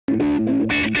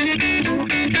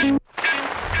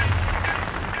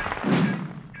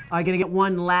All right, going to get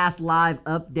one last live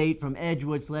update from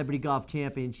Edgewood Celebrity Golf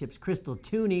Championships. Crystal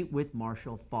Tooney with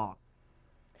Marshall Faulk.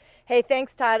 Hey,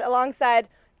 thanks, Todd. Alongside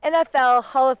NFL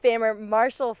Hall of Famer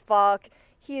Marshall Faulk.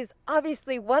 He's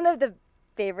obviously one of the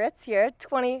favorites here,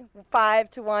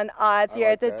 25-1 odds here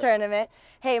at the tournament.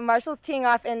 Hey, Marshall's teeing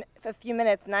off in a few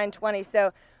minutes, 9:20.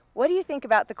 So what do you think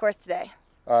about the course today?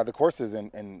 The course is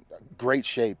in great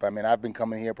shape. I mean, I've been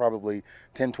coming here probably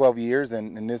 10, 12 years,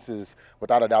 and this is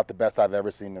without a doubt the best I've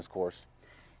ever seen this course.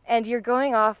 And you're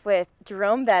going off with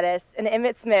Jerome Bettis and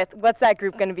Emmitt Smith. What's that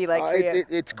group going to be like for you?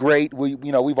 It's great.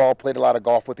 We've all played a lot of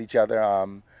golf with each other.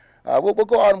 We'll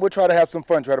go out and we'll try to have some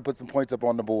fun, try to put some points up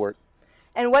on the board.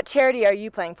 And what charity are you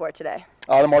playing for today?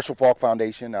 The Marshall Faulk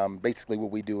Foundation. Basically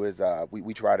what we do is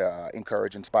we try to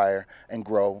encourage, inspire, and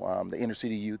grow the inner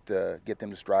city youth to get them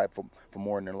to strive for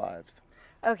more in their lives.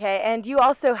 Okay, and you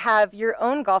also have your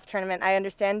own golf tournament, I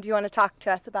understand. Do you want to talk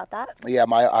to us about that? Yeah,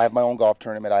 I have my own golf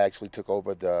tournament. I actually took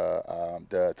over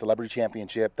the Celebrity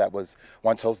Championship that was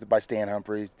once hosted by Stan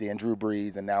Humphries, then Drew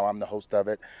Brees, and now I'm the host of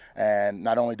it. And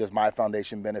not only does my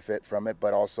foundation benefit from it,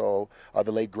 but also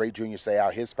the late, great Junior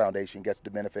Seau, his foundation gets to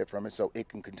benefit from it, so it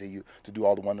can continue to do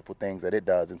all the wonderful things that it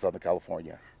does in Southern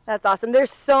California. That's awesome.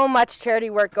 There's so much charity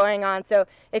work going on, so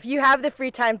if you have the free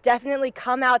time, definitely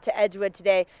come out to Edgewood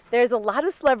today. There's a lot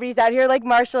of celebrities out here like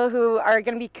Marshall who are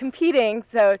going to be competing,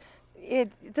 so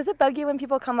does it bug you when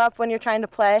people come up when you're trying to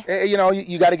play?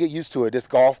 You got to get used to it. This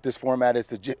golf, this format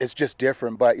it's just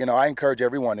different, but I encourage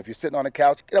everyone, if you're sitting on the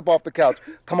couch, get up off the couch,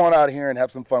 come on out here and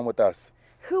have some fun with us.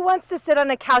 Who wants to sit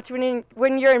on a couch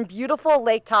when you're in beautiful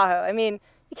Lake Tahoe? I mean,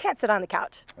 you can't sit on the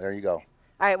couch. There you go.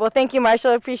 All right, well, thank you,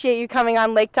 Marshall. Appreciate you coming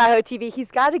on Lake Tahoe TV. He's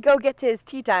got to go get to his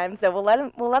tee time, so we'll let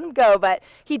him go. But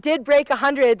he did break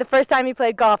 100 the first time he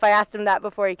played golf. I asked him that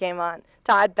before he came on.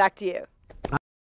 Todd, back to you.